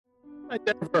Hi,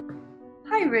 Jennifer.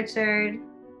 Hi, Richard.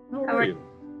 How How are are you?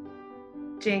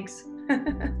 you? Jinx?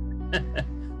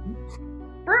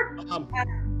 Um,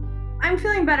 I'm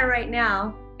feeling better right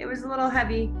now. It was a little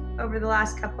heavy over the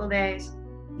last couple of days.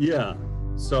 yeah.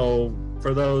 So,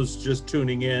 for those just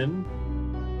tuning in,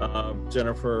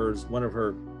 Jennifer's one of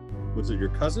her, was it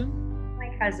your cousin,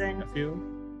 My cousin. nephew?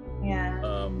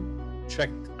 Yeah.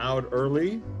 Checked out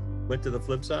early, went to the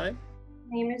flip side. His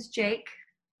name is Jake,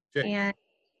 Jake, and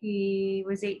he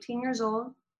was 18 years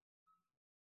old.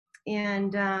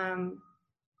 And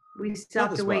we still tell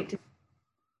have us to about wait him. to.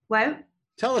 What?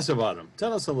 Tell us about him.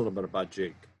 Tell us a little bit about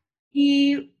Jake.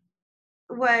 He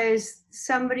was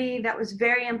somebody that was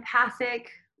very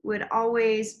empathic, would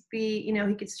always be,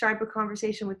 he could start up a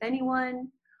conversation with anyone.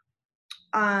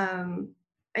 And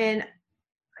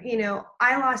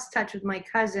I lost touch with my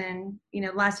cousin.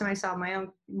 Last time I saw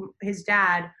his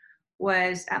dad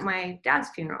was at my dad's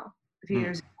funeral a few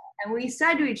years ago. And we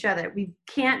said to each other, we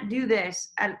can't do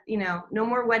this no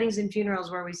more weddings and funerals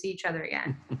where we see each other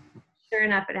again. Sure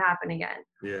enough, it happened again.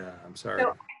 Yeah, I'm sorry. So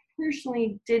I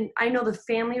personally I know the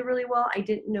family really well. I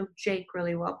didn't know Jake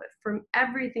really well, but from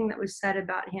everything that was said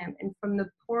about him and from the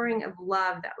pouring of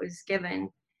love that was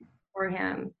given for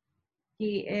him,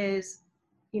 he is,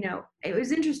 it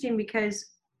was interesting because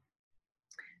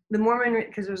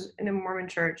because it was in a Mormon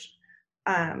church,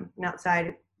 and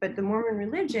outside, but the Mormon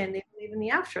religion, they believe in the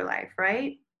afterlife,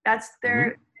 right? That's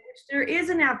there is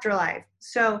an afterlife.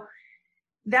 So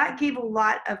that gave a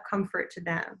lot of comfort to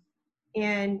them.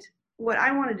 And what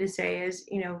I wanted to say is,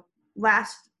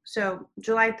 so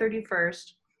July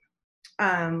 31st,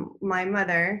 my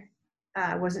mother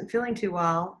wasn't feeling too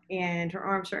well and her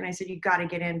arms hurt. And I said, you got to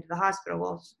get into the hospital.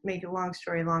 Well, make a long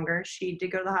story longer. She did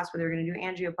go to the hospital. They were going to do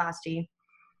angioplasty.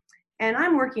 And I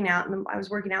was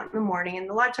working out in the morning. And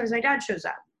a lot of times my dad shows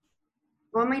up.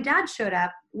 Well, my dad showed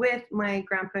up with my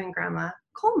grandpa and grandma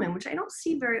Coleman, which I don't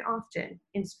see very often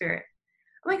in spirit.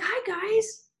 I'm like, hi,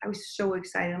 guys. I was so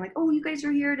excited. I'm like, oh, you guys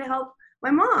are here to help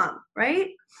my mom,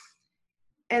 right?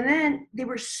 And then they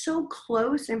were so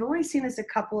close. And I've only seen this a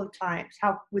couple of times,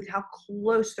 how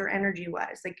close their energy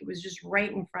was. Like, it was just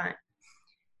right in front.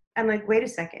 I'm like, wait a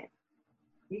second.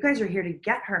 You guys are here to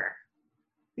get her.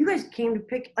 You guys came to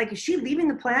pick, like, is she leaving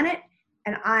the planet?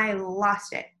 And I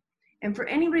lost it. And for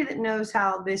anybody that knows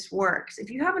how this works,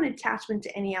 if you have an attachment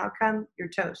to any outcome, you're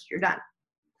toast. You're done.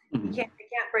 You can't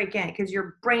break in because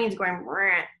your brain's going.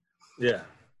 Rah. Yeah.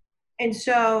 And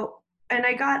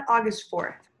I got August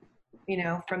 4th,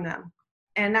 from them,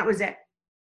 and that was it.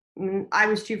 I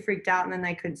was too freaked out, and then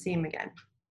I couldn't see him again.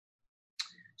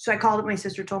 So I called up my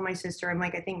sister, told my sister, I'm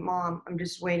like, I think Mom, I'm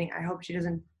just waiting. I hope she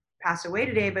doesn't pass away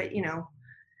today, but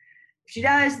if she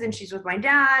does, then she's with my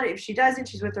dad. If she doesn't,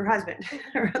 she's with her husband,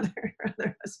 her other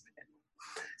husband.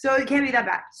 So it can't be that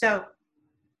bad. So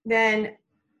then,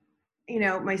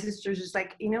 my sister's just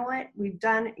like, you know what? We've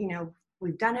done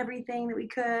everything that we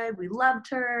could. We loved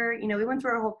her. We went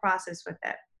through our whole process with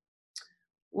it.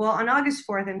 Well, on August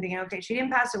 4th, I'm thinking, okay, she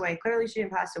didn't pass away. Clearly she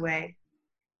didn't pass away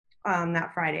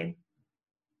that Friday.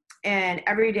 And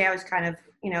every day I was kind of,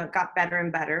 it got better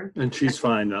and better. And she's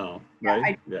fine now,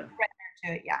 right? Yeah.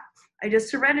 To it, yeah. I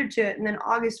just surrendered to it. And then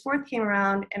August 4th came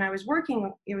around and I was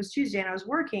working. It was Tuesday and I was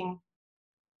working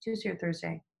Tuesday or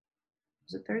Thursday.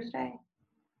 Was it Thursday?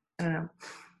 I don't know.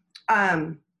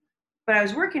 But I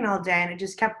was working all day and I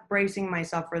just kept bracing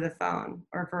myself for the phone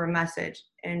or for a message.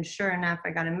 And sure enough,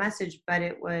 I got a message, but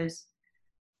it was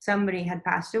somebody had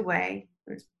passed away.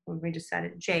 We just said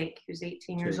it, Jake, who's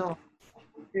 18 years old,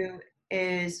 who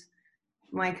is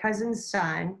my cousin's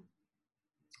son.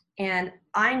 And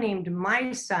I named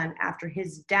my son after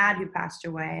his dad, who passed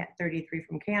away at 33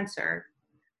 from cancer.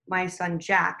 My son,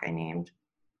 Jack, I named.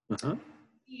 Uh-huh.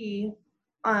 He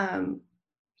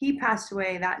passed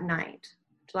away that night,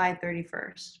 July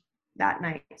 31st, that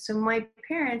night. So my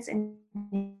parents and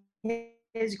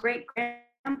his great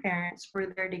grandparents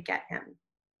were there to get him.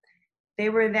 They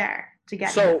were there to get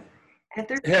him. So,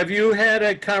 have you had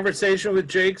a conversation with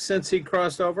Jake since he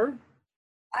crossed over?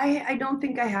 I don't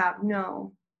think I have.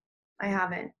 No, I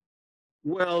haven't.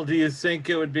 Well, do you think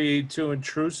it would be too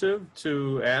intrusive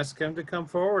to ask him to come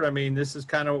forward? I mean, this is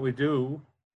kind of what we do.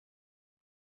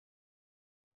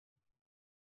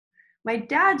 My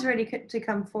dad's ready to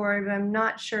come forward, but I'm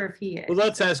not sure if he is. Well,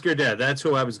 let's ask your dad. That's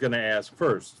who I was going to ask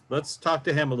first. Let's talk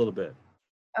to him a little bit.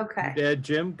 Okay. Your dad,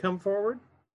 Jim, come forward?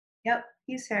 Yep,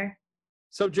 he's here.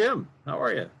 So, Jim, how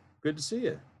are you? Good to see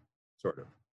you, sort of.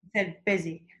 He said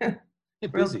busy.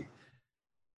 Busy.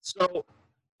 So,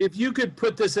 if you could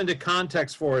put this into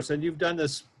context for us, and you've done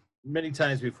this many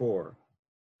times before,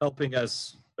 helping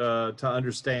us to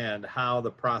understand how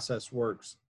the process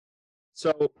works.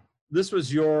 So this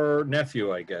was your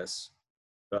nephew, I guess,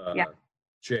 Yeah.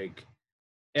 Jake.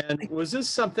 And was this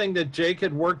something that Jake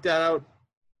had worked out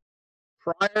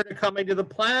prior to coming to the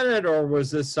planet, or was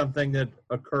this something that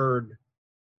occurred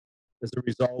as a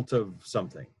result of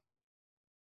something?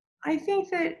 I think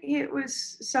that it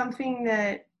was something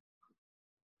that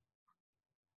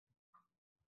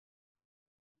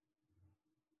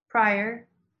prior.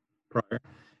 Prior.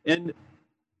 And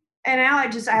And now I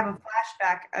have a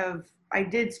flashback of I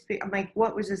did speak. I'm like,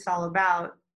 what was this all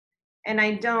about? And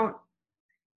I don't,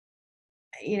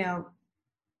 you know,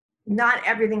 not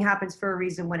everything happens for a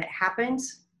reason when it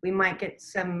happens. We might get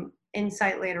some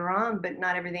insight later on, but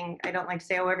not everything. I don't like to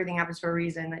say, oh, everything happens for a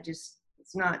reason. That just,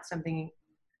 it's not something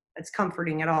that's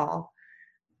comforting at all.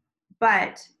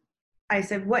 But I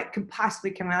said, what could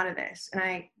possibly come out of this? And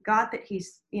I got that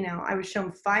he's, I was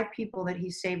shown 5 people that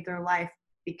he saved their life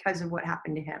because of what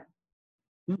happened to him.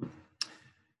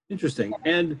 Interesting.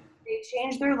 And they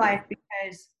changed their life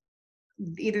because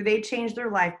either they changed their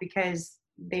life because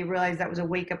they realized that was a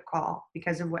wake-up call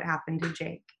because of what happened to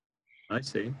Jake. I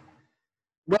see.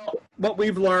 Well, what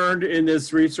we've learned in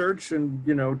this research and,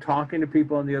 talking to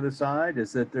people on the other side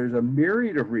is that there's a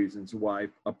myriad of reasons why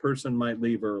a person might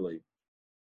leave early.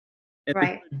 And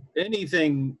right.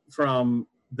 Anything from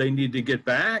they need to get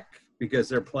back because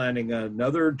they're planning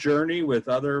another journey with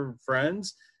other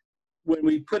friends. When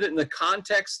we put it in the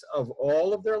context of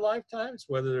all of their lifetimes,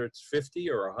 whether it's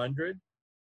 50 or 100,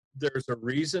 there's a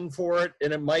reason for it,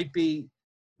 and it might be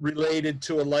related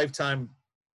to a lifetime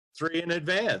 3 in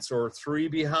advance or 3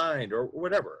 behind or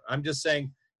whatever. I'm just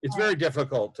saying it's very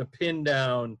difficult to pin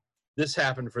down this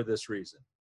happened for this reason,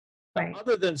 right.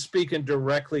 other than speaking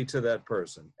directly to that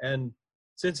person. And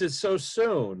since it's so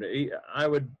soon,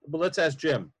 let's ask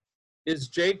Jim. Does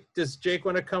Jake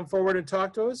want to come forward and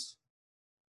talk to us?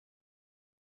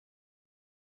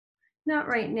 Not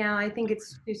right now. I think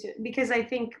it's too soon because I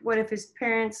think what if his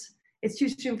parents, it's too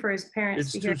soon for his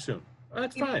parents. It's too soon.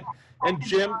 That's fine. And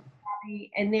Jim,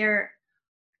 and they're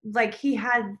like, he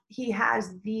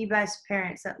has the best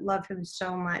parents that love him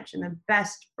so much and the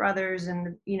best brothers.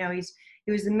 And,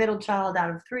 he was the middle child out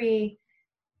of 3.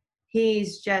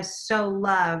 He's just so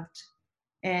loved.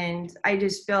 And I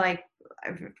just feel like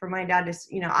for my dad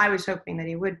to, I was hoping that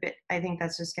he would, but I think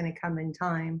that's just going to come in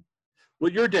time.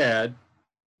 Well, your dad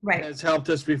right. has helped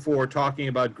us before talking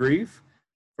about grief.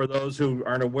 For those who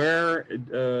aren't aware,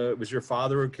 it was your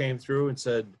father who came through and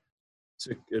said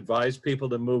to advise people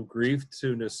to move grief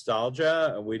to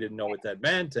nostalgia, and we didn't know what that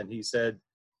meant. And he said,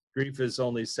 grief is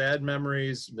only sad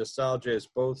memories. Nostalgia is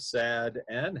both sad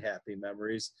and happy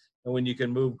memories. And when you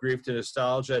can move grief to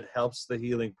nostalgia, it helps the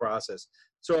healing process.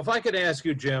 So if I could ask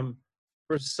you, Jim,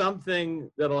 for something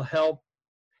that'll help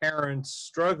parents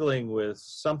struggling with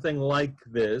something like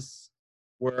this,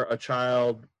 where a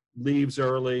child leaves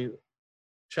early,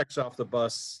 checks off the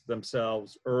bus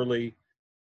themselves early,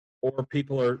 or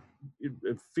people are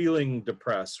feeling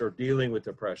depressed or dealing with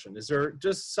depression. Is there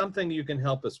just something you can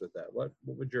help us with that? What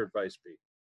would your advice be?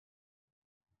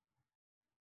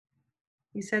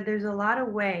 You said there's a lot of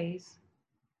ways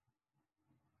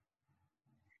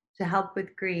to help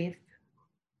with grief.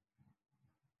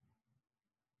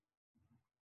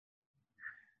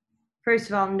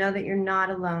 First of all, know that you're not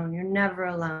alone. You're never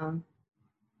alone.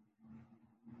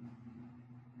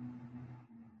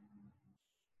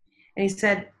 And he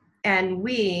said, and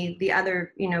we, the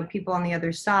other, people on the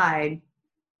other side,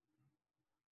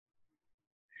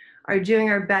 are doing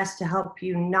our best to help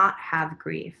you not have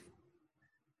grief.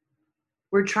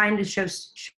 We're trying to show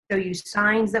you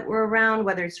signs that we're around,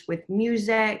 whether it's with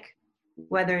music,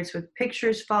 whether it's with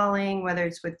pictures falling, whether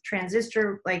it's with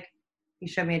transistor, like he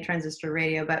showed me a transistor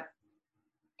radio, but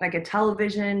like a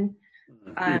television.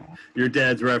 Your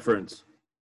dad's reference.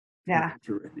 Yeah.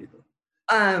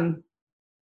 And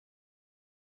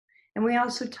we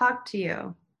also talk to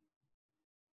you.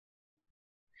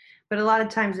 But a lot of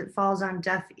times it falls on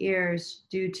deaf ears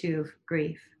due to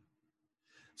grief.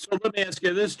 So let me ask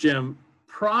you this, Jim.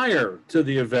 Prior to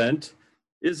the event,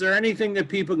 is there anything that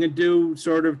people can do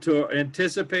sort of to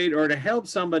anticipate or to help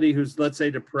somebody who's, let's say,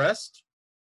 depressed,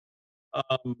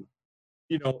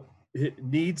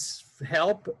 needs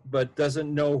help but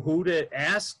doesn't know who to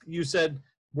ask? You said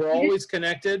we're always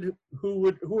connected.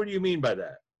 Who do you mean by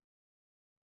that?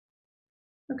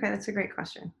 Okay, that's a great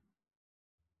question.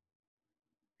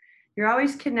 You're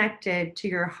always connected to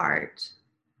your heart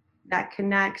that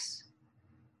connects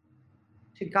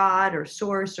to God or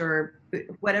source or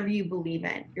whatever you believe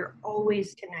in. You're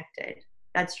always connected.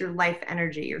 That's your life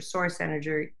energy, your source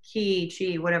energy,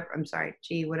 chi,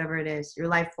 whatever it is, your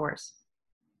life force.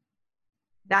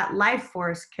 That life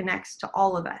force connects to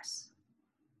all of us.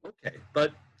 Okay,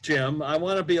 but Jim, I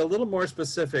want to be a little more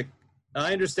specific.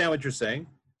 I understand what you're saying.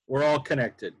 We're all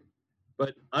connected,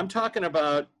 but I'm talking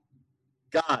about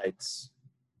guides,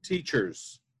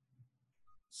 teachers,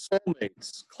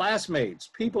 soulmates, classmates,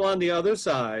 people on the other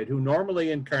side who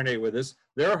normally incarnate with us.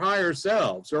 Their higher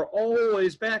selves are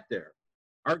always back there.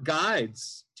 Our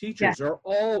guides, Yeah. teachers are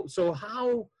all. So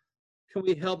how can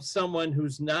we help someone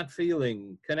who's not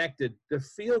feeling connected to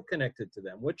feel connected to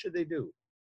them? What should they do?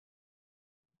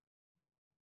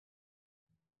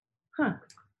 Huh.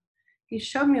 He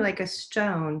showed me like a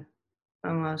stone,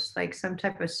 almost like some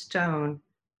type of stone.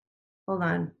 Hold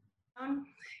on.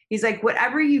 He's like,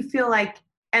 whatever you feel like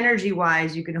energy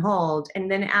wise, you can hold, and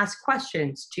then ask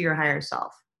questions to your higher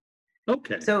self.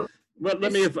 Okay. So, Well,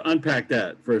 let me unpack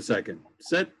that for a second.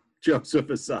 Set Joseph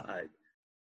aside.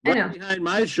 I Right know. behind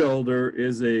my shoulder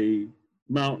is a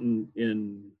mountain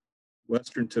in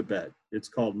Western Tibet. It's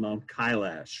called Mount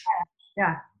Kailash.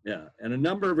 Yeah. Yeah. And a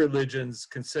number of religions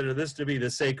consider this to be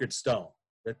the sacred stone,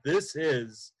 that this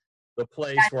is the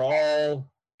place where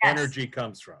all Yes. energy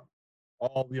comes from.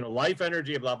 All, life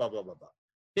energy, blah, blah, blah, blah, blah.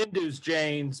 Hindus,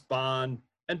 Jains, Bon,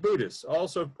 and Buddhists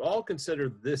also all consider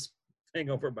this thing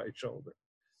over my shoulder.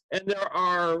 And there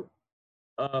are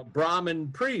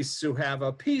Brahmin priests who have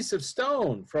a piece of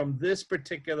stone from this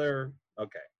particular.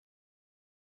 Okay.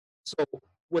 So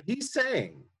what he's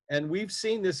saying, and we've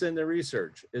seen this in the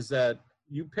research, is that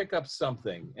you pick up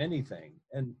something, anything,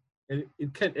 and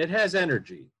it has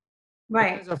energy.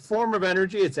 Right. It has a form of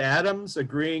energy. It's atoms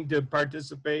agreeing to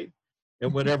participate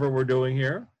in whatever we're doing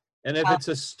here. And if it's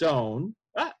a stone,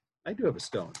 I do have a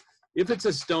stone. If it's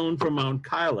a stone from Mount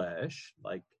Kailash,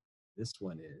 like this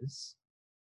one is,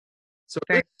 so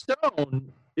this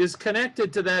stone is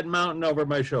connected to that mountain over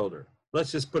my shoulder.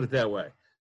 Let's just put it that way.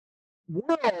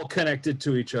 We're all connected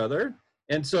to each other.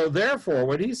 And so therefore,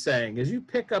 what he's saying is you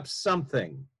pick up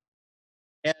something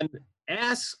and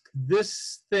ask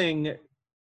this thing,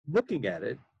 looking at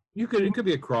it, it could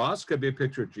be a cross, could be a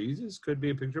picture of Jesus, could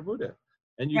be a picture of Buddha.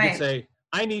 And you can say,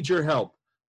 I need your help.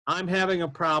 I'm having a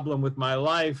problem with my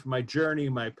life, my journey,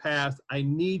 my path. I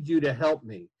need you to help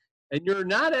me. And you're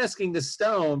not asking the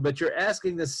stone, but you're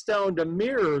asking the stone to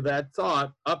mirror that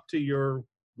thought up to your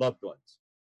loved ones.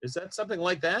 Is that something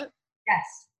like that?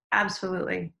 Yes,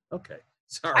 absolutely. Okay.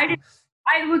 Sorry.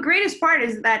 The greatest part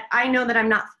is that I know that I'm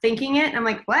not thinking it. I'm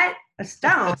like, what? A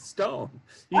stone? A stone.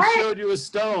 He showed you a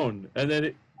stone. And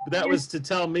then that was to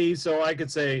tell me so I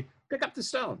could say, pick up the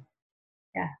stone.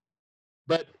 Yeah.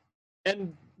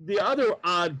 And the other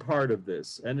odd part of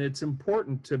this, and it's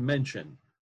important to mention,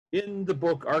 in the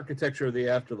book Architecture of the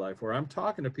Afterlife, where I'm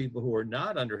talking to people who are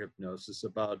not under hypnosis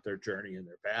about their journey and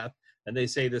their path, and they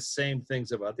say the same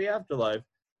things about the afterlife,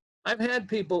 I've had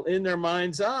people in their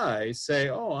mind's eye say,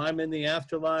 oh, I'm in the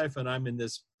afterlife and I'm in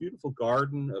this beautiful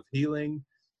garden of healing.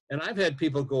 And I've had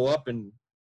people go up and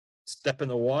step in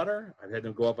the water. I've had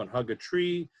them go up and hug a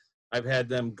tree. I've had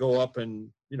them go up and,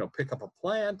 pick up a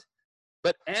plant.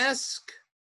 But ask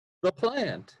the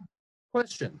plant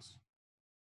questions,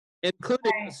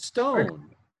 including a stone.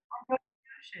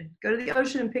 Go to the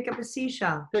ocean and pick up a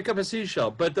seashell. Pick up a seashell.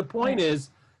 But the point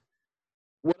is,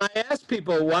 when I ask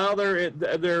people while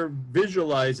they're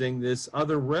visualizing this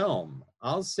other realm,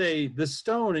 I'll say, the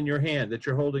stone in your hand that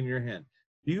you're holding in your hand,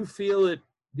 do you feel it?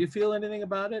 Do you feel anything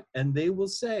about it? And they will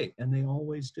say, and they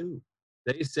always do,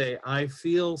 they say, I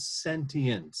feel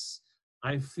sentience.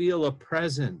 I feel a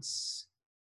presence.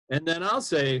 And then I'll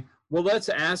say, well, let's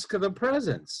ask the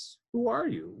presence. Who are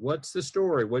you? What's the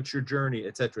story? What's your journey,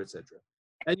 et cetera, et cetera.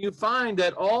 And you find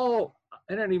that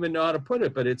I don't even know how to put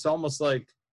it, but it's almost like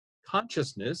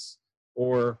consciousness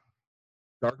or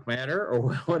dark matter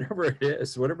or whatever it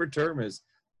is, whatever term is,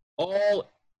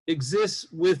 all exists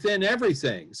within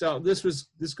everything. So this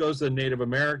goes to Native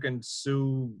American,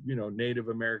 Sioux, Native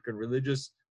American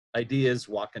religious ideas,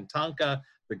 Wakantanka,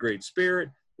 the Great Spirit.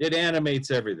 It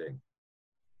animates everything.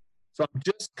 So I'm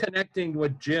just connecting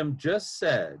what Jim just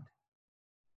said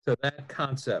to that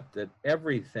concept that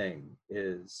everything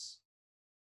is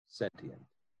sentient.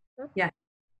 Yeah.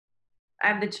 I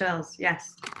have the chills.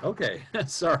 Yes. Okay.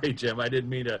 Sorry, Jim. I didn't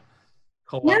mean to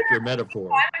co-opt your metaphor.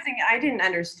 I didn't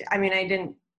understand. I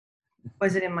mean,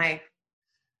 was it in my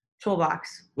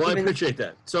toolbox? Well, I appreciate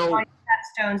that. So I collect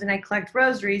stones and I collect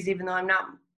rosaries, even though I'm not,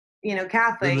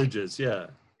 Catholic. Religious, yeah.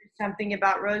 There's something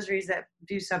about rosaries that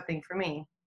do something for me.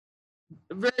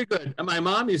 Very good. And my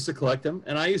mom used to collect them,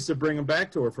 and I used to bring them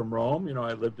back to her from Rome.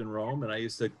 I lived in Rome, and I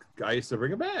used to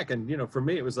bring them back. And for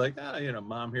me, it was like,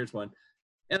 Mom, here's one.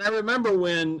 And I remember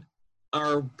when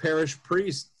our parish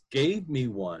priest gave me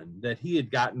one that he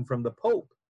had gotten from the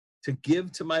Pope to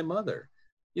give to my mother.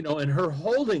 you know, and her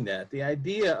holding that, the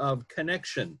idea of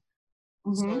connection.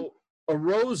 Mm-hmm. So a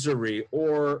rosary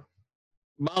or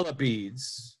mala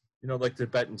beads, you know, like the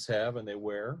Tibetans have and they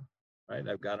wear, right?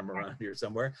 I've got them around here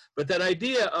somewhere. But that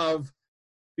idea of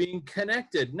being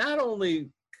connected, not only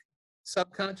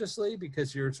subconsciously,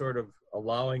 because you're sort of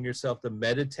allowing yourself to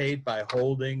meditate by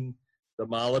holding the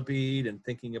mala bead and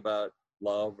thinking about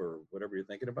love or whatever you're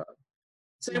thinking about.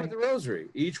 Same with the rosary.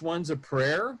 Each one's a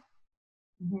prayer.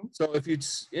 Mm-hmm. So if you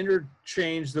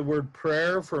interchange the word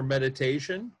prayer for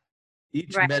meditation,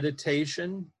 each Right.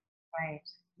 meditation, Right.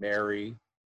 Mary,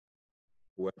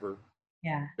 whoever,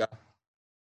 Yeah.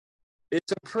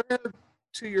 it's a prayer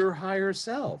to your higher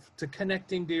self, to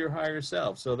connecting to your higher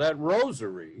self. So that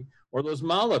rosary or those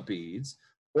mala beads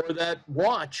or that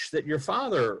watch that your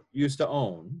father used to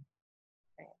own,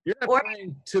 you're not Or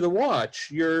praying to the watch,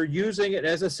 you're using it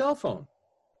as a cell phone,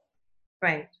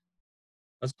 right.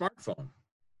 a smartphone,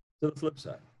 to the flip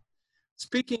side.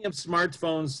 Speaking of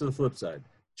smartphones to the flip side,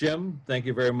 Jim, thank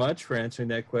you very much for answering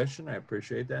that question. I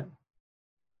appreciate that.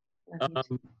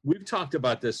 We've talked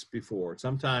about this before.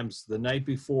 Sometimes the night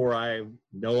before I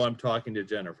know I'm talking to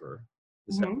Jennifer,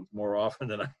 this happens more often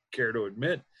than I care to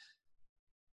admit,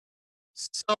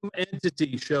 some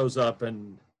entity shows up,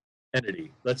 and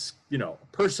entity, let's, you know, a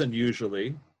person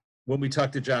usually. When we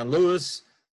talked to John Lewis,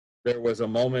 there was a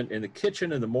moment in the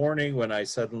kitchen in the morning when I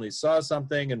suddenly saw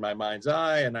something in my mind's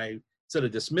eye, and I, instead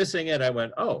of dismissing it, I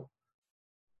went, oh,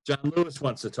 John Lewis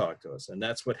wants to talk to us. And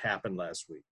that's what happened last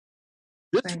week.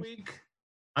 This week,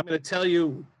 I'm going to tell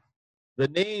you the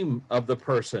name of the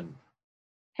person.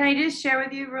 Can I just share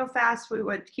with you real fast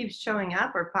what keeps showing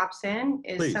up or pops in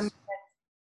is Please. some,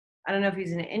 I don't know if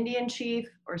he's an Indian chief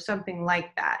or something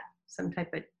like that. Some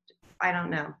type of, I don't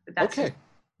know. But that's okay.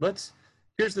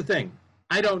 Here's the thing.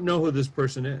 I don't know who this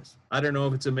person is. I don't know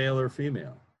if it's a male or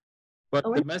female. But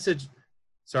the message,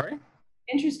 sorry?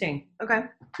 Interesting. Okay.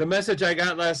 The message I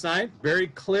got last night, very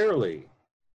clearly,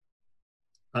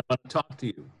 I want to talk to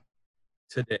you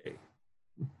today.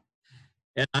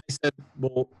 And I said,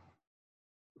 well,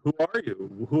 who are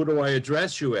you? Who do I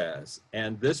address you as?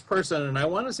 And this person, and I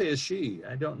want to say a she,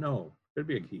 I don't know, could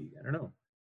be a he, I don't know,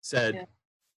 said,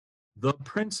 the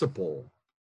principal.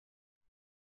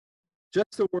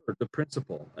 Just the word, the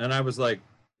principal. And I was like,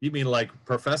 you mean like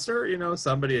professor, you know,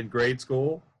 somebody in grade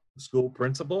school, school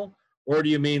principal? Or do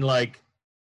you mean like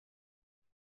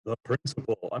the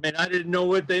principal? I mean, I didn't know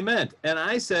what they meant. And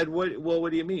I said, what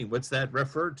do you mean? What's that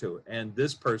referred to? And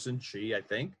this person, she, I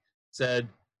think, said,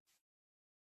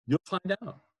 you'll find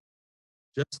out.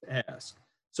 Just ask.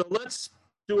 So let's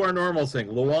do our normal thing.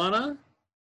 Luana,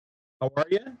 how are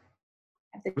you?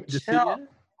 Good to see you. I don't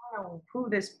know who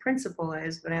this principal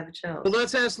is, but I have the chills. Well,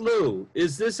 let's ask Lou.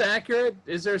 Is this accurate?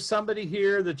 Is there somebody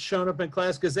here that's shown up in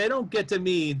class? Because they don't get to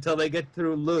me until they get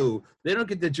through Lou. They don't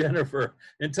get to Jennifer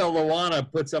until Luana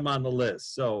puts them on the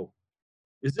list. So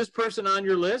is this person on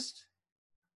your list?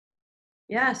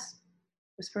 Yes.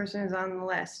 This person is on the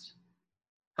list.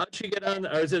 How'd she get on?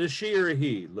 Or is it a she or a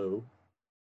he, Lou?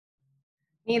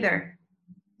 Neither.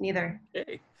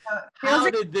 Hey, how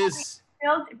did this...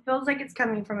 It feels like it's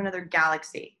coming from another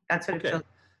galaxy. That's what it feels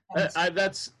like.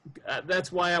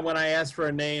 That's why when I asked for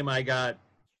a name, I got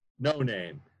no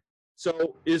name.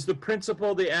 So is the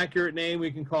principal the accurate name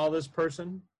we can call this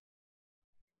person?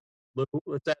 Lou?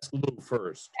 Let's ask Lou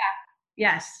first. Yeah.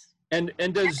 Yes. And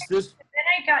does this... Then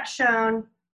I got shown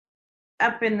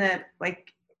up in the,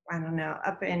 like, I don't know,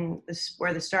 up in this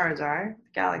where the stars are, the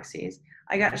galaxies.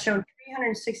 I got shown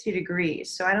 360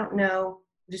 degrees. So I don't know.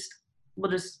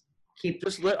 We'll just keep.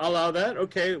 Allow that.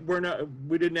 Okay,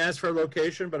 we didn't ask for a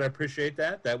location, but I appreciate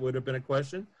that. That would have been a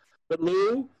question. But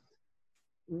Lou,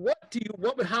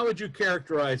 how would you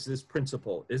characterize this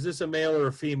principal? Is this a male or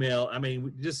a female? I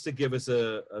mean, just to give us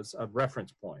a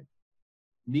reference point.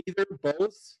 Neither,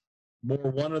 both,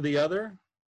 more one or the other?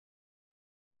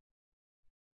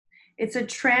 It's a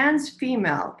trans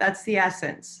female. That's the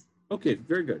essence. Okay,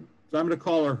 very good. So I'm going to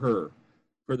call her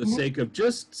for the sake of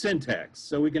just syntax,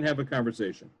 so we can have a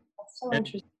conversation. That's so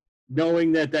interesting.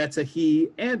 Knowing that that's a he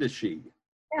and a she.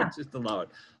 Yeah. Let's just allow it.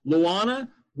 Luana,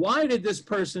 why did this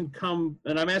person come,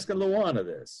 and I'm asking Luana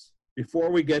this,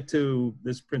 before we get to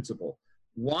this principal,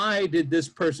 why did this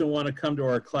person want to come to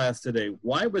our class today?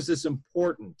 Why was this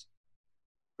important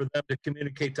for them to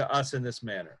communicate to us in this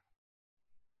manner?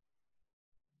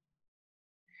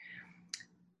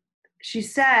 She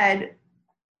said,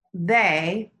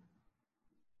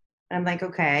 I'm like,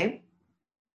 okay.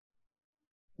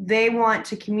 They want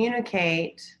to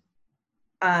communicate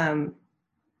how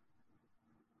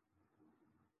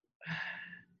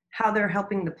they're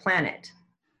helping the planet.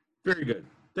 Very good.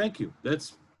 Thank you.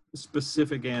 That's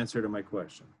specific answer to my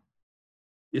question.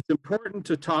 It's important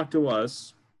to talk to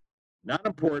us, not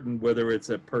important whether it's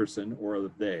a person or a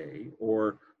they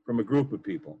or from a group of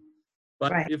people.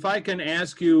 But Right. if I can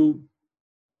ask you,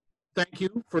 thank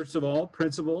you, first of all,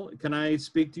 Principal. Can I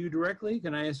speak to you directly?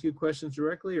 Can I ask you questions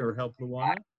directly or help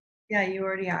Luana? Yeah, you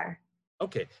already are.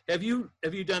 Okay. Have you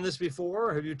done this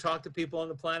before? Have you talked to people on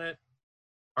the planet,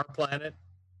 our planet,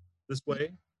 this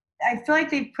way? I feel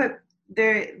like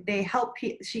they help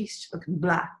people. She's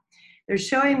blah. They're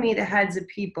showing me the heads of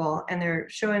people, and they're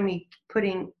showing me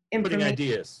putting Putting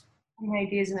ideas.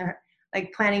 ideas in their,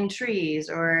 like planting trees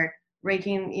or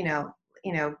raking,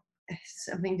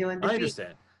 something doing the I beach.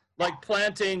 understand. Like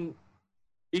planting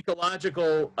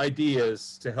ecological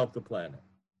ideas to help the planet.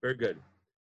 Very good.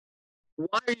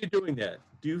 Why are you doing that?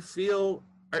 Do you feel,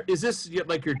 is this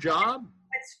like your job?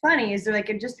 What's funny is they're like,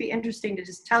 it'd just be interesting to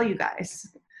just tell you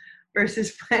guys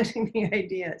versus planting the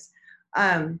ideas.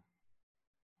 I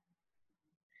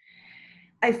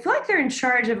feel like they're in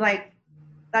charge of, like,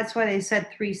 that's why they said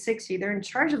 360. They're in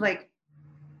charge of, like,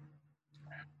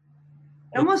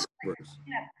 almost like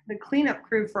the cleanup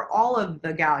crew for all of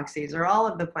the galaxies or all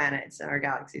of the planets in our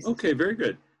galaxies. Okay, very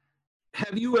good.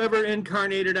 Have you ever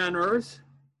incarnated on Earth?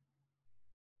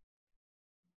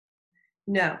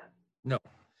 No. No.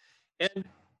 And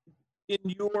in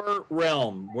your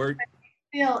realm, where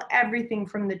They feel everything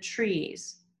from the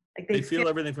trees. Like they feel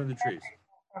everything from the trees.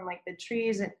 From like the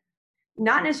trees, and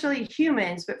not necessarily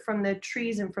humans, but from the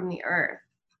trees and from the earth.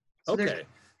 So okay.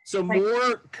 So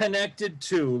more connected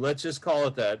to, let's just call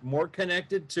it that, more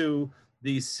connected to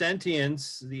the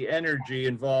sentience, the energy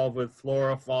involved with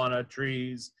flora, fauna,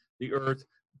 trees, the earth,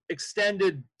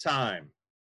 extended time.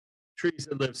 Trees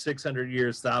that live 600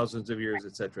 years, thousands of years,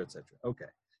 et cetera, et cetera. Okay.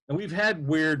 And we've had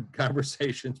weird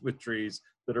conversations with trees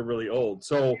that are really old.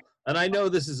 So, and I know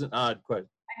this is an odd question.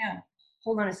 I know.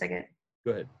 Hold on a second.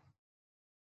 Go ahead.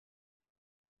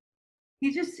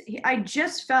 I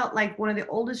just felt like one of the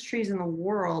oldest trees in the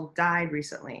world died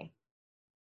recently.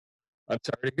 I'm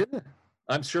sorry to hear that.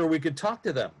 I'm sure we could talk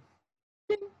to them.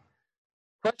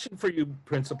 Question for you,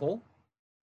 Principal.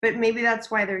 But maybe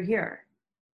that's why they're here.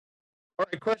 All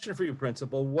right, question for you,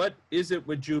 Principal. What is it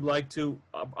would you like to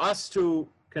us to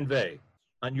convey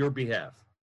on your behalf?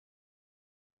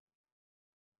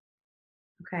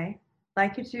 Okay.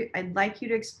 I'd like you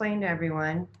to explain to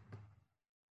everyone.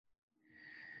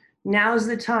 Now's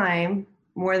the time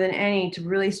more than any to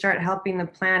really start helping the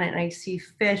planet. And I see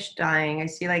fish dying. I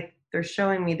see, like, they're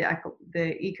showing me the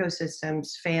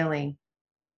ecosystems failing.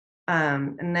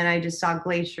 And then I just saw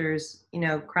glaciers,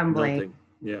 crumbling. Melting.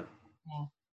 Yeah.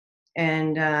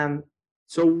 And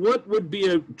so what would be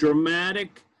a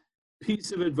dramatic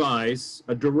piece of advice,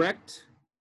 a direct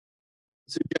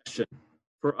suggestion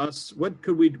for us? What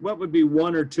would be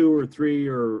 1 or 2 or 3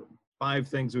 or 5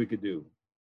 things we could do?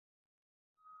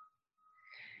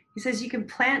 He says you can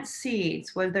plant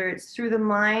seeds, whether it's through the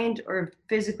mind or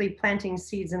physically planting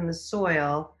seeds in the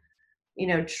soil,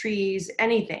 trees,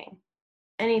 anything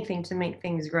to make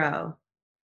things grow.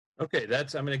 Okay,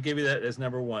 I'm going to give you that as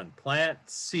number 1. Plant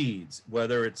seeds,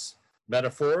 whether it's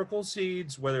metaphorical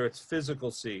seeds, whether it's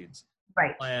physical seeds.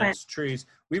 Right. Plants, trees.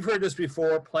 We've heard this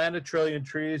before. Plant 1 trillion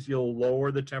trees, you'll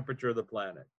lower the temperature of the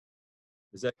planet.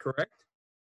 Is that correct?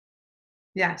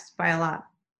 Yes, by a lot.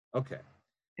 Okay.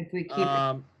 If we keep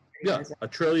it. Yeah, 1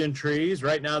 trillion trees.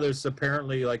 Right now, there's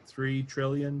apparently like 3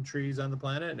 trillion trees on the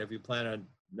planet. And if you plant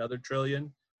another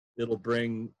trillion, it'll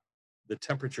bring the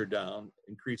temperature down,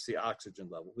 increase the oxygen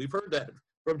level. We've heard that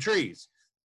from trees.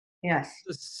 Yes.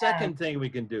 The second thing we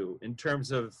can do in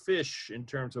terms of fish, in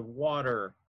terms of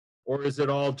water, or is it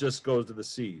all just goes to the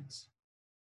seeds?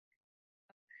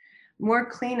 More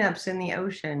cleanups in the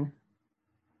ocean.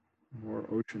 More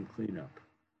ocean cleanup.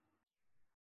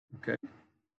 Okay.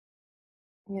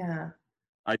 Yeah.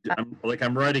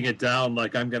 I'm writing it down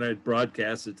like I'm going to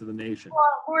broadcast it to the nation.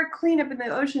 Well, more cleanup in the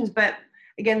oceans, but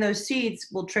again, those seeds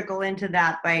will trickle into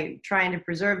that by trying to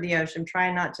preserve the ocean,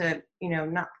 trying not to,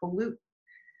 not pollute,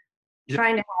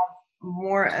 trying to have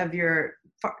more of your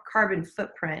carbon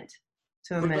footprint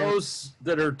to a minimum. For those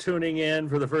that are tuning in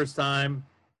for the first time,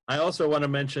 I also want to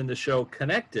mention the show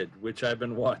Connected, which I've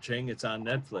been watching. It's on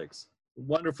Netflix.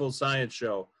 Wonderful science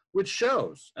show, which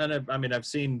shows, and I've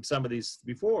seen some of these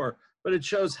before, but it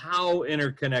shows how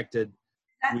interconnected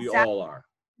we all are.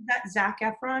 Is that Zac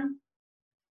Efron?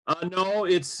 No,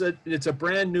 it's a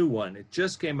brand new one. It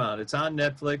just came out. It's on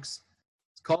Netflix.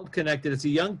 It's called Connected. It's a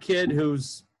young kid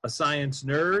who's a science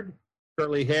nerd,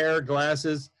 curly hair,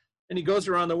 glasses, and he goes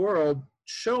around the world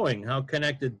showing how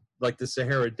connected, like the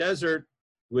Sahara Desert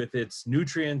with its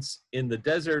nutrients in the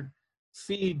desert,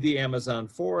 feed the Amazon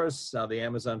forests. Now, the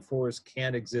Amazon forest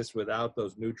can't exist without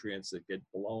those nutrients that get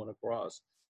blown across.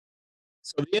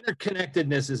 So the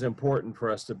interconnectedness is important for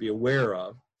us to be aware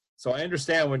of. So I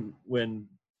understand when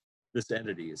this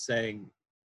entity is saying,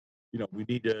 we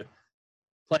need to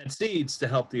plant seeds to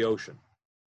help the ocean,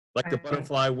 like the Right.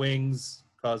 butterfly wings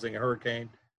causing a hurricane,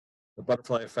 the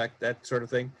butterfly effect, that sort of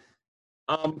thing.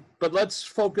 But let's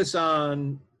focus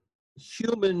on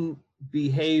human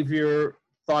behavior,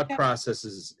 thought Yeah.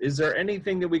 processes. Is there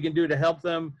anything that we can do to help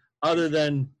them other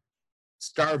than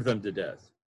starve them to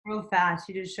death? Real fast.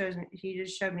 He just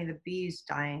showed me the bees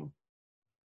dying.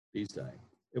 Bees dying.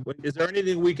 Is there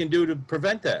anything we can do to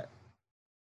prevent that?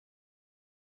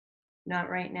 Not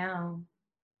right now.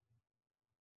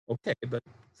 Okay, but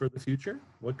for the future,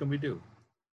 what can we do?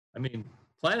 I mean,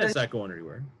 planet's not going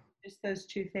anywhere. Just those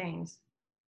two things.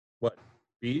 What?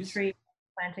 Bees? Tree,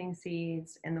 planting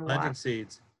seeds, and the Planting water.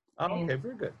 seeds. Oh, okay,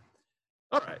 very good.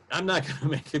 All right, I'm not going to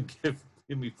make him give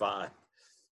me 5.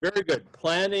 Very good.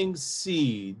 Planting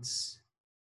seeds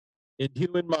in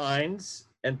human minds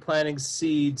and planting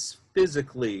seeds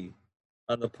physically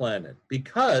on the planet,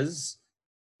 because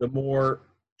the more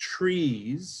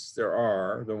trees there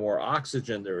are, the more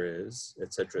oxygen there is,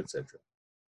 et cetera, et cetera.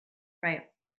 Right.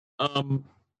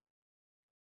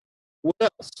 What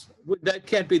else? That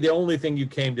can't be the only thing you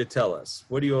came to tell us.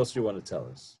 What else do you want to tell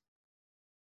us?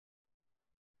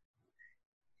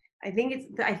 I think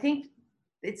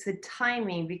it's the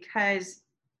timing because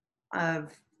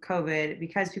of COVID,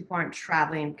 because people aren't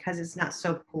traveling, because it's not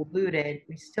so polluted.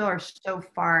 We still are so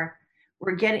far.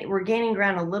 We're gaining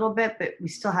ground a little bit, but we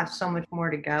still have so much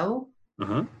more to go.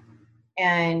 Uh-huh.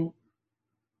 And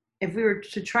if we were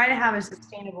to try to have a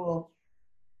sustainable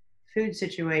food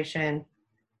situation,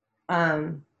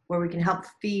 where we can help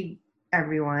feed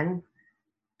everyone,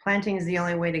 planting is the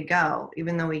only way to go.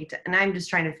 Even though and I'm just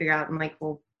trying to figure out. I'm like,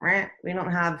 well, we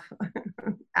don't have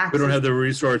access. We don't have the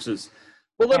resources.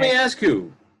 Well, let me ask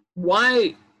you,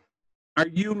 why are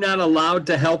you not allowed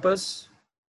to help us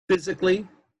physically?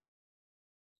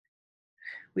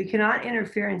 We cannot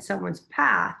interfere in someone's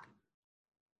path,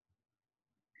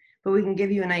 but we can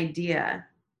give you an idea.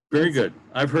 Very good.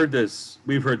 I've heard this.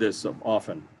 We've heard this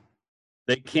often.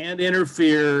 They can't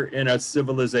interfere in a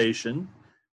civilization,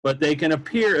 but they can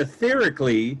appear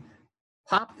etherically,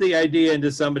 pop the idea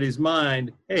into somebody's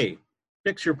mind, hey,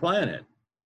 fix your planet.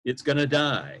 It's going to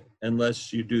die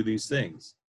unless you do these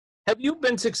things. Have you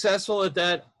been successful at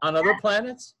that on other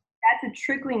planets? That's a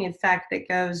trickling effect that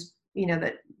goes,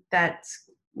 that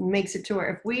makes it to where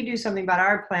if we do something about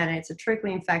our planet, it's a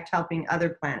trickling effect helping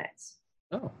other planets.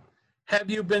 Oh. Have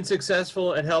you been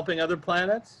successful at helping other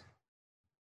planets?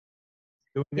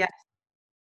 Yes.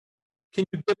 Can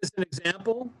you give us an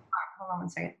example? Hold on one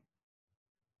second.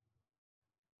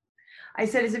 I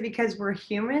said, is it because we're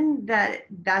human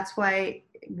that's why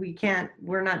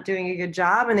we're not doing a good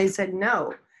job? And they said,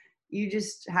 no, you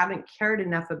just haven't cared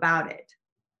enough about it.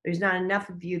 There's not enough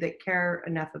of you that care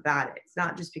enough about it. It's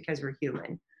not just because we're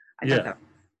human.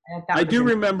 I do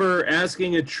remember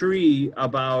asking a tree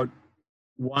about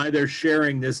why they're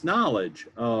sharing this knowledge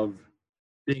of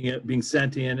being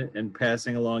sentient and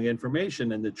passing along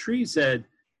information. And the tree said,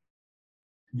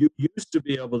 you used to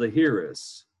be able to hear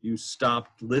us. You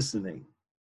stopped listening.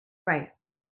 Right.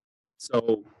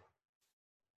 So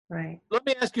right. Let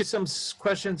me ask you some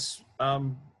questions,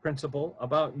 Principal,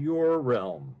 about your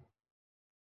realm.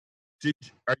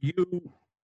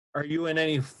 Are you in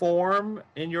any form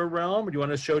in your realm? Do you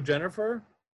want to show Jennifer?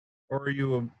 Or are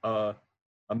you a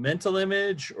mental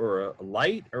image or a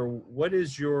light? Or what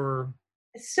is your...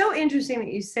 It's so interesting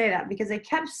that you say that, because I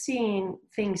kept seeing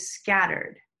things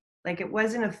scattered. Like it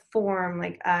wasn't a form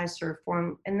like us or a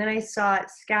form. And then I saw it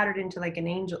scattered into like an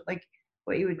angel, like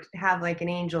what you would have like an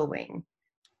angel wing.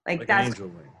 Like that's an angel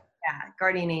wing. Yeah,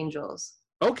 guardian angels.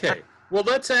 Okay. Well,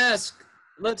 let's ask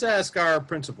our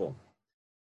principal.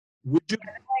 Would you...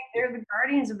 They're the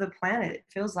guardians of the planet, it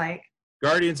feels like.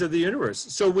 Guardians of the universe.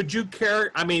 So would you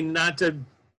care, I mean, not to,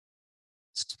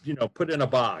 put in a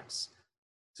box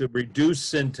to reduce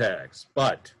syntax,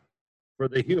 but for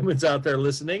the humans out there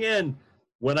listening in,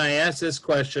 when I ask this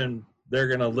question, they're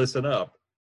going to listen up.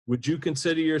 Would you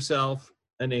consider yourself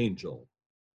an angel?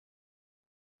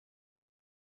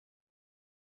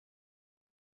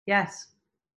 Yes.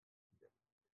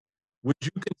 Would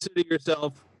you consider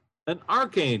yourself an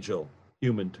archangel,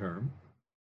 human term?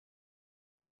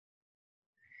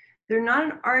 They're not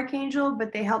an archangel,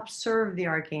 but they help serve the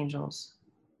archangels.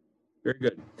 Very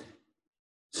good.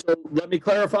 So let me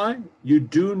clarify. You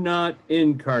do not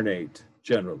incarnate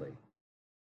generally.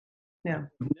 No.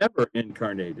 Never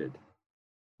incarnated.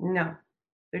 No.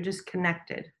 They're just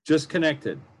connected. Just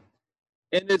connected.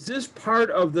 And is this part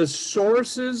of the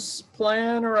source's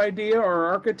plan or idea or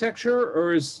architecture,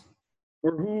 or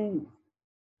who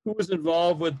was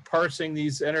involved with parsing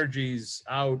these energies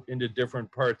out into different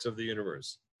parts of the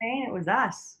universe? And it was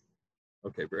us.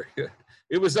 Okay, very good.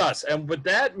 It was us. And what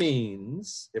that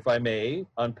means, if I may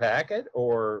unpack it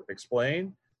or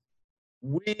explain,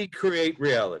 we create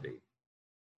reality.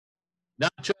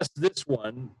 Not just this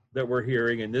one that we're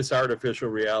hearing in this artificial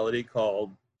reality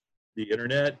called the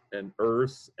internet and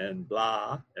Earth and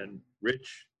blah and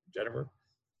Rich, Jennifer,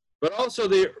 but also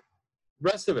the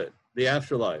rest of it, the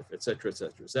afterlife, et cetera, et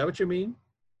cetera. Is that what you mean?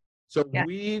 So Yeah.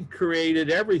 we've created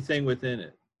everything within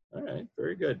it. All right,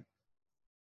 very good.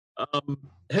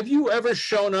 Have you ever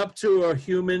shown up to a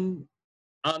human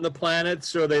on the planet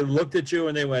so they looked at you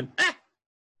and they went, ah?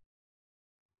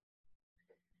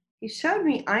 He showed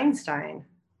me Einstein.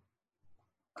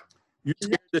 You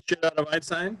scared the shit out of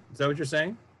Einstein? Is that what you're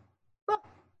saying?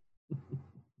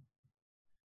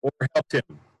 Or helped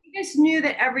him? He just knew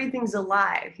that everything's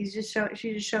alive. She just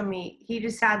showed me, he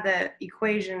just had the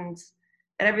equations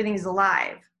that everything's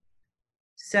alive.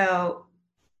 So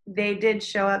they did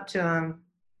show up to him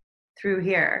through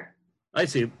here. I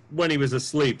see. When he was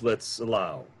asleep, let's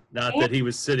allow. Not that he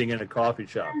was sitting in a coffee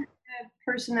shop. The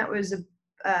person that was,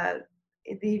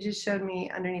 he just showed me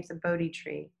underneath the Bodhi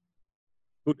tree.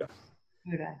 Buddha.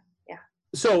 Buddha, yeah.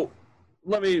 So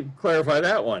let me clarify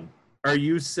that one. Are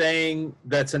you saying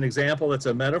that's an example, that's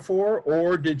a metaphor,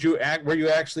 or were you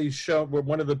actually were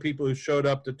one of the people who showed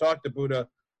up to talk to Buddha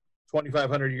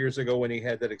 2,500 years ago when he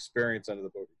had that experience under the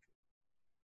Bodhi tree?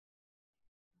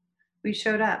 We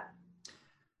showed up.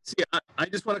 See, I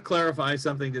just want to clarify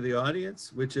something to the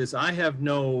audience, which is I have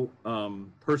no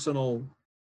personal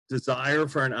desire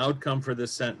for an outcome for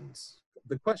this sentence.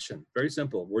 The question, very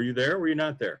simple. Were you there or were you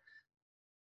not there?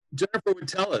 Jennifer would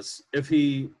tell us if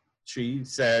she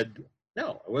said,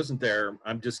 no, I wasn't there.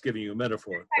 I'm just giving you a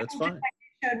metaphor. That's fine.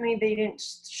 He showed me they didn't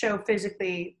show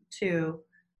physically to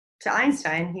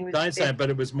Einstein. He was Einstein, but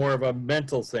it was more of a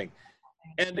mental thing.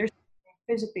 And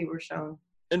physically were shown.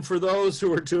 And for those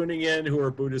who are tuning in who are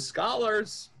Buddhist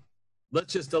scholars,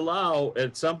 let's just allow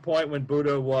at some point when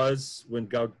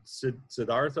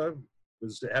Siddhartha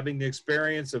was having the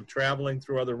experience of traveling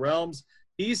through other realms,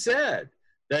 he said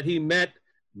that he met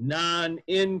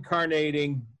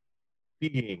non-incarnating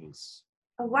beings.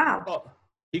 Oh, wow.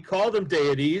 He called them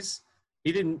deities.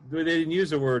 They didn't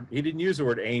use the word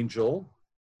angel,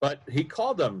 but he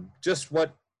called them just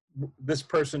what this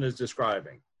person is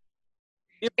describing.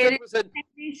 They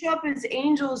show up as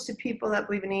angels to people that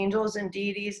believe in angels and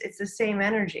deities. It's the same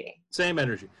energy. Same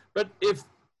energy. But if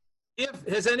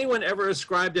has anyone ever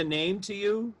ascribed a name to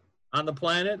you on the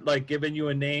planet, like given you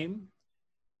a name?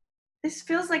 This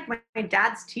feels like my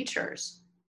dad's teachers.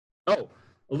 Oh,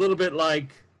 a little bit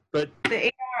like, but the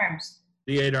 8 arms.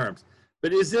 The 8 arms.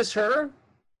 But is this her?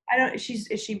 I don't.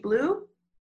 Is she blue?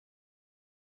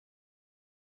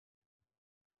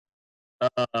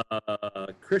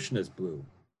 Krishna's blue.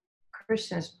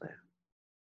 Krishna's blue.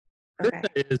 Okay.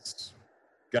 Krishna is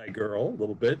guy girl a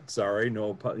little bit. Sorry,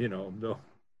 no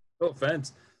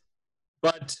offense.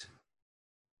 But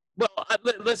well,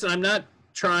 listen, I'm not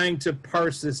trying to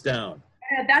parse this down.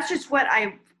 That's just what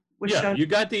I was shown. You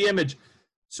got the image.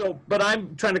 So, but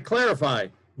I'm trying to clarify.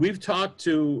 We've talked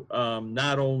to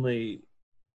not only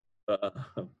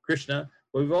Krishna,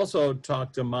 but we've also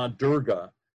talked to Ma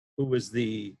Durga, who was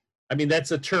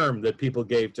that's a term that people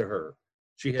gave to her.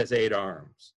 She has 8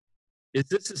 arms. Is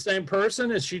this the same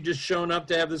person? Is she just shown up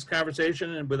to have this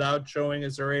conversation and without showing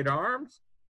us her 8 arms?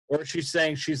 Or is she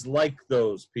saying she's like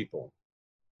those people?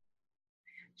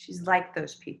 She's like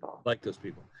those people. Like those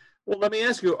people. Well, let me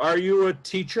ask you, are you a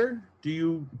teacher? Do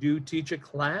you teach a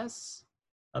class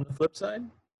on the flip side?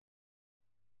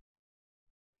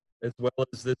 As well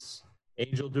as this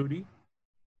angel duty?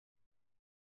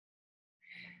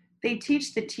 They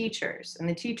teach the teachers, and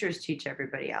the teachers teach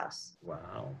everybody else.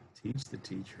 Wow, teach the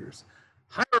teachers.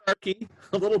 Hierarchy,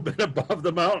 a little bit above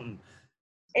the mountain.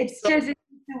 It's just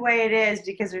the way it is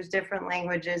because there's different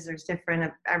languages, there's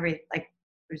different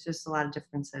there's just a lot of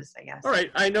differences, I guess. All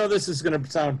right, I know this is going to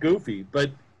sound goofy,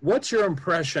 but what's your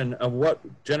impression of what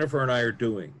Jennifer and I are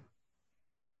doing?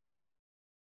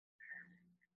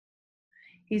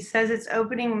 He says it's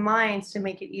opening minds to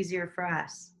make it easier for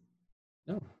us.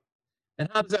 No. And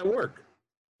how does that work?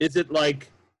 Is it like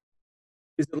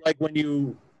when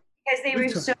you...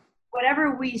 Because so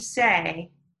whatever we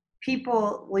say,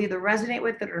 people will either resonate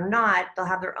with it or not. They'll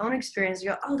have their own experience. You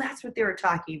go, oh, that's what they were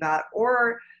talking about.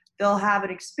 Or they'll have an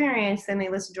experience, then they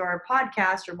listen to our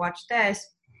podcast or watch this,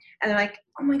 and they're like,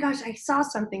 oh my gosh, I saw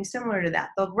something similar to that.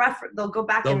 They'll go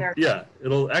back in there. Yeah,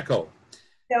 it'll echo.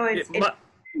 So it's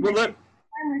Well,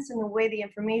 timeless in the way the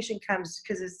information comes,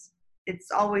 because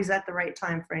it's always at the right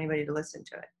time for anybody to listen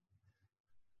to it.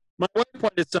 my wife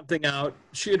pointed something out.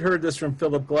 She had heard this from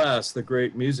Philip Glass, the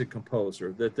great music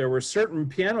composer, that there were certain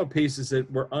piano pieces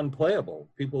that were unplayable.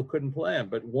 People couldn't play them.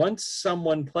 But once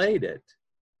someone played it,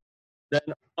 then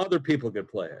other people could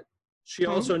play it. She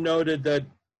also noted that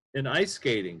in ice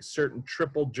skating, certain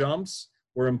triple jumps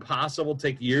were impossible,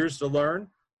 take years to learn.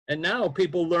 And now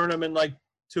people learn them in like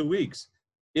 2 weeks.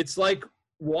 It's like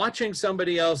watching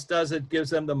somebody else does it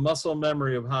gives them the muscle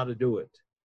memory of how to do it.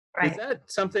 Right. Is that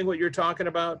something what you're talking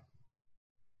about?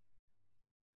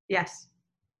 Yes.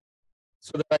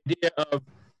 So the idea of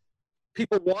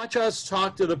people watch us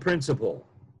talk to the principal.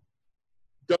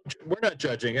 We're not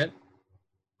judging it.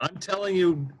 I'm telling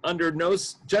you,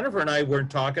 Jennifer and I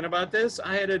weren't talking about this.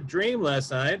 I had a dream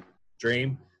last night,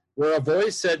 where a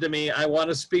voice said to me, I want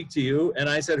to speak to you. And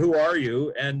I said, who are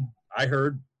you? And I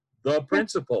heard the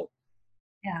principal.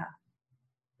 Yeah.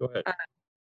 Go ahead.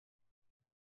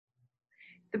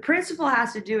 The principle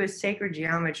has to do with sacred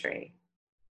geometry,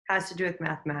 has to do with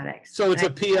mathematics. So it's a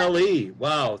PLE.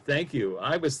 Wow, thank you.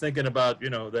 I was thinking about,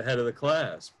 the head of the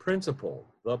class. Principal,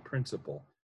 the principal.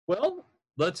 Well,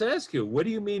 let's ask you, what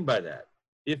do you mean by that?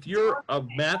 If you're a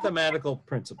mathematical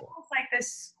principal. It's like the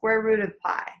square root of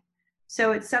pi.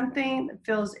 So it's something that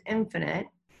feels infinite.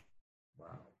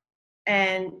 Wow.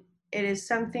 And it is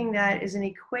something that is an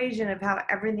equation of how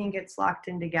everything gets locked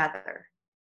in together.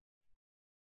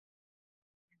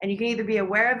 And you can either be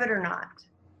aware of it or not,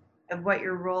 of what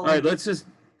your role is. All right, let's just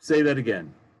say that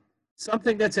again.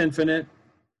 Something that's infinite,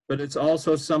 but it's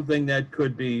also something that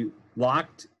could be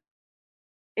locked.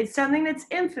 It's something that's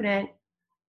infinite,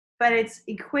 but it's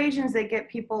equations that get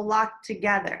people locked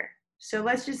together. So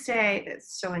let's just say,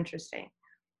 it's so interesting.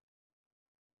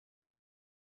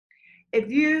 If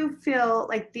you feel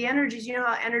like the energies, you know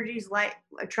how energies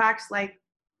attracts,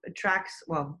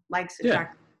 whatever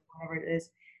it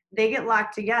is, they get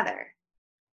locked together.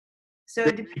 So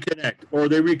They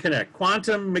reconnect.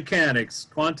 Quantum mechanics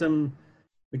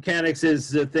is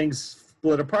that things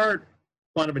split apart,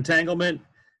 quantum entanglement,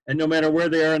 and no matter where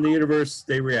they are in the universe,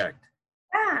 they react.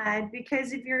 Bad,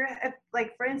 because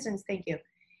for instance, thank you.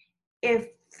 If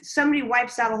somebody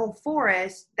wipes out a whole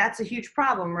forest, that's a huge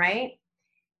problem, right?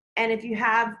 And if you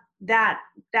have that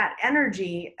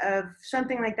energy of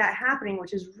something like that happening,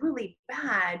 which is really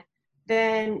bad,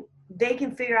 then they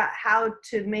can figure out how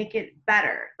to make it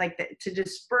better, to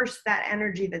disperse that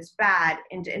energy that's bad.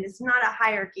 And it's not a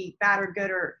hierarchy, bad or good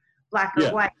or black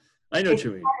or white. I know what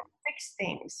you mean. How to fix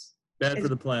things. Bad for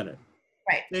the planet.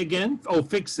 Right. Say again? Oh,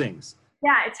 fix things.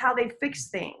 Yeah, it's how they fix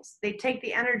things. They take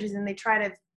the energies and they try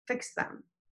to fix them.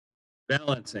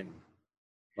 Balancing.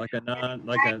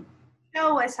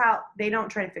 Show us how they don't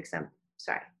try to fix them.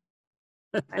 Sorry.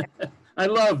 I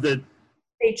love that.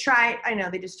 They try, I know,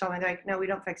 they just told me, they're like, no, we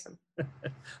don't fix them.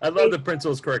 I love the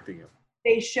principal's correcting you.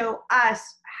 They show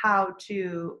us how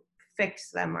to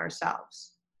fix them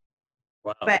ourselves.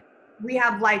 Wow. But we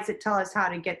have lights that tell us how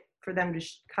to get for them to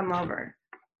come over.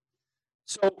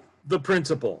 So the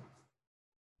principal,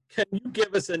 can you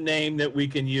give us a name that we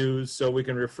can use so we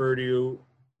can refer to you?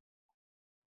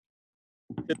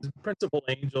 Because principal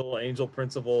angel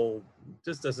principal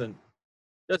just doesn't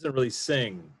really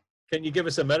sing. Can you give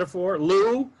us a metaphor?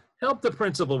 Lou, help the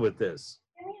principal with this.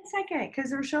 Give me a second,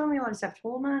 because they're showing me a lot of stuff.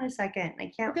 Hold on a second.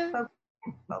 I can't focus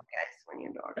when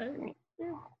you're talking to me.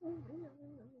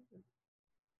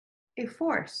 A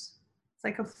force. It's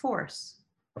like a force.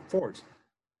 A force.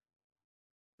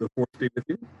 The force be with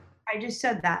you? I just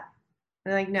said that.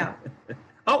 They're like, no.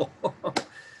 Oh.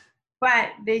 But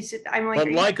they said, I'm like.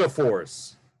 But like a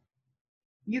force.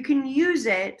 You can use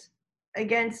it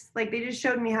against, they just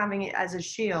showed me having it as a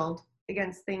shield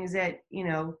against things that,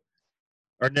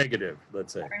 are negative,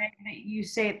 let's say. You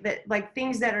say that,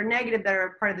 things that are negative that are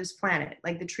a part of this planet,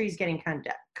 like the trees getting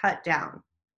cut down.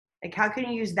 How can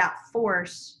you use that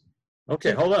force?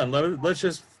 Okay, hold on. Let's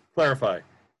just clarify.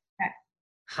 Okay.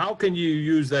 How can you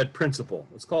use that principle?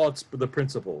 Let's call it the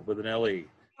principle with an LE. You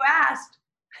asked.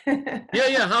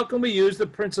 Yeah. How can we use the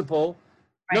principle?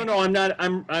 Right. No, I'm not.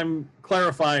 I'm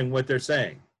clarifying what they're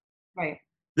saying. Right.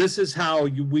 This is how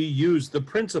we use the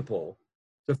principle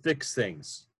to fix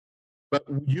things. But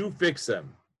you fix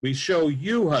them. We show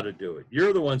you how to do it.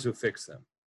 You're the ones who fix them.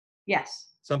 Yes.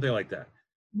 Something like that.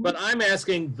 But I'm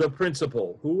asking the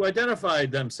principal, who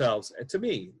identified themselves to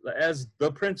me as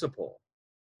the principal.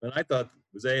 And I thought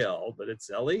it was AL, but it's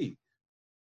LE.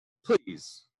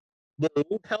 Please,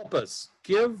 Lou, help us.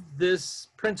 Give this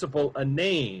principle a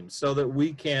name so that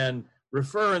we can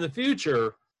refer in the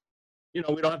future. You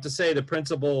know, we don't have to say the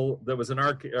principle that was an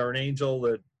or an angel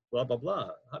that blah, blah, blah.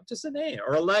 Just a name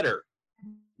or a letter.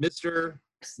 Mr.,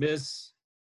 Miss.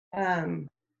 So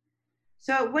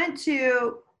it went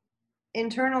to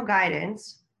internal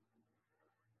guidance,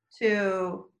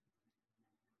 to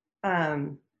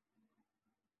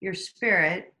your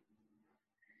spirit.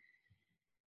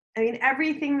 I mean,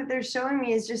 everything that they're showing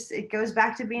me is just, it goes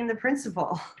back to being the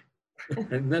principal.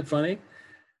 Isn't that funny?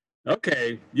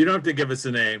 Okay, you don't have to give us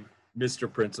a name,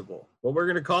 Mr. Principal. Well, we're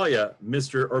going to call you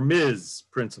Mr. or Ms.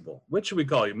 Principal. What should we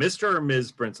call you, Mr. or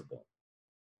Ms. Principal?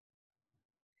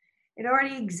 It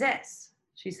already exists,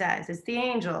 she says. It's the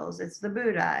angels, it's the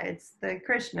Buddha, it's the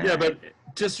Krishna. Yeah, but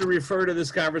just to refer to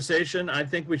this conversation, I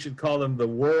think we should call them the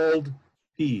world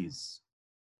peas.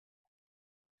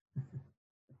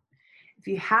 If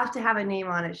you have to have a name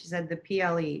on it, she said, the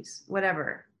PLEs,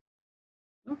 whatever.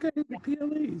 Okay, the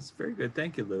PLEs. Very good.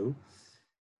 Thank you, Lou.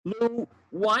 Lou,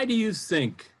 why do you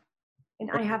think? And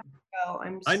I have to go.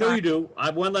 I'm sorry. I know you do. I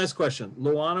have one last question.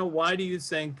 Luana, why do you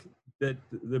think that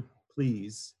the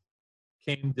pleas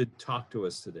came to talk to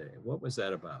us today? What was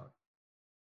that about?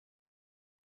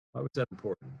 Why was that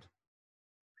important?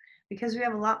 Because we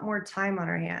have a lot more time on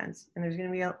our hands, and there's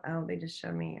going to be oh, they just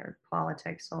showed me or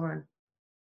politics. Hold on.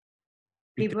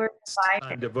 People are divided.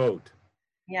 Time to vote.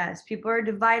 Yes, people are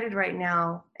divided right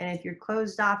now, and if you're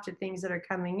closed off to things that are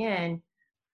coming in,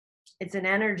 it's an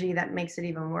energy that makes it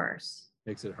even worse.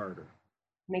 Makes it harder.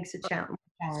 Makes it challenging.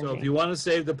 So if you want to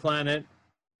save the planet,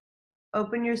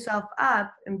 open yourself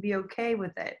up and be okay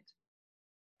with it,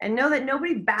 and know that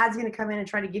nobody bad's going to come in and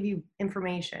try to give you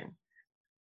information.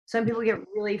 Some people get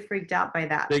really freaked out by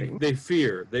that. They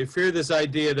fear this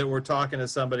idea that we're talking to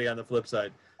somebody on the flip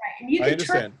side. Right. And you I can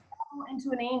understand. turn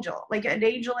into an angel, like an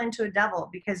angel into a devil,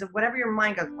 because of whatever your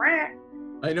mind goes. Rah.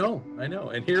 I know.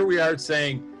 And here we are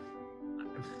saying,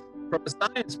 from a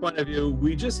science point of view,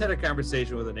 we just had a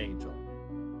conversation with an angel.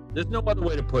 There's no other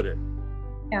way to put it.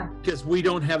 Yeah. Because we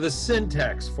don't have the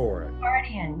syntax for it.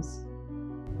 Guardians.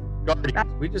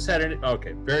 Guardians. We just had an,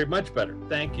 okay, very much better.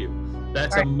 Thank you.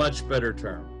 That's a much better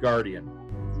term, guardian.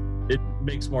 It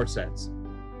makes more sense.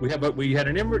 We had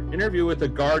an interview with a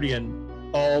guardian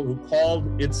who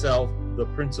called itself the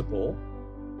principal,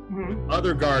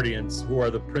 other guardians who are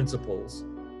the principals,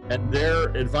 and their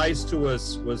advice to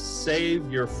us was save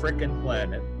your frickin'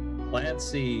 planet, plant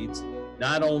seeds,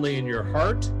 not only in your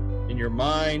heart, in your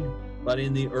mind, but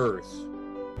in the earth.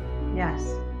 Yes.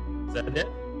 Is that it?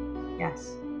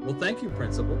 Yes. Well, thank you,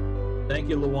 Principal. Thank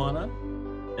you, Luana.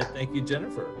 And thank you,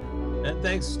 Jennifer. And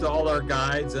thanks to all our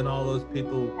guides and all those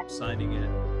people signing in.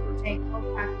 Jake,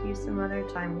 we'll talk to you some other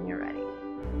time when you're ready.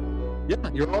 Yeah,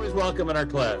 you're always welcome in our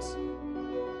class.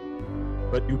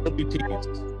 But you will be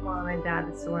teased. Mom and Dad,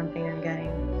 that's the one thing I'm getting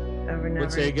over and over.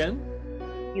 Say again?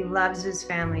 He loves his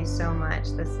family so much.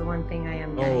 That's the one thing I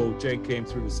am getting. Oh, Jake came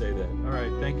through to say that. All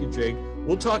right, thank you, Jake.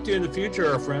 We'll talk to you in the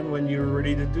future, our friend, when you're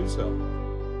ready to do so.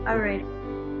 All right.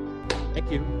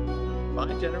 Thank you.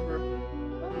 Bye, Jennifer.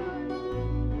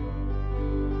 Bye.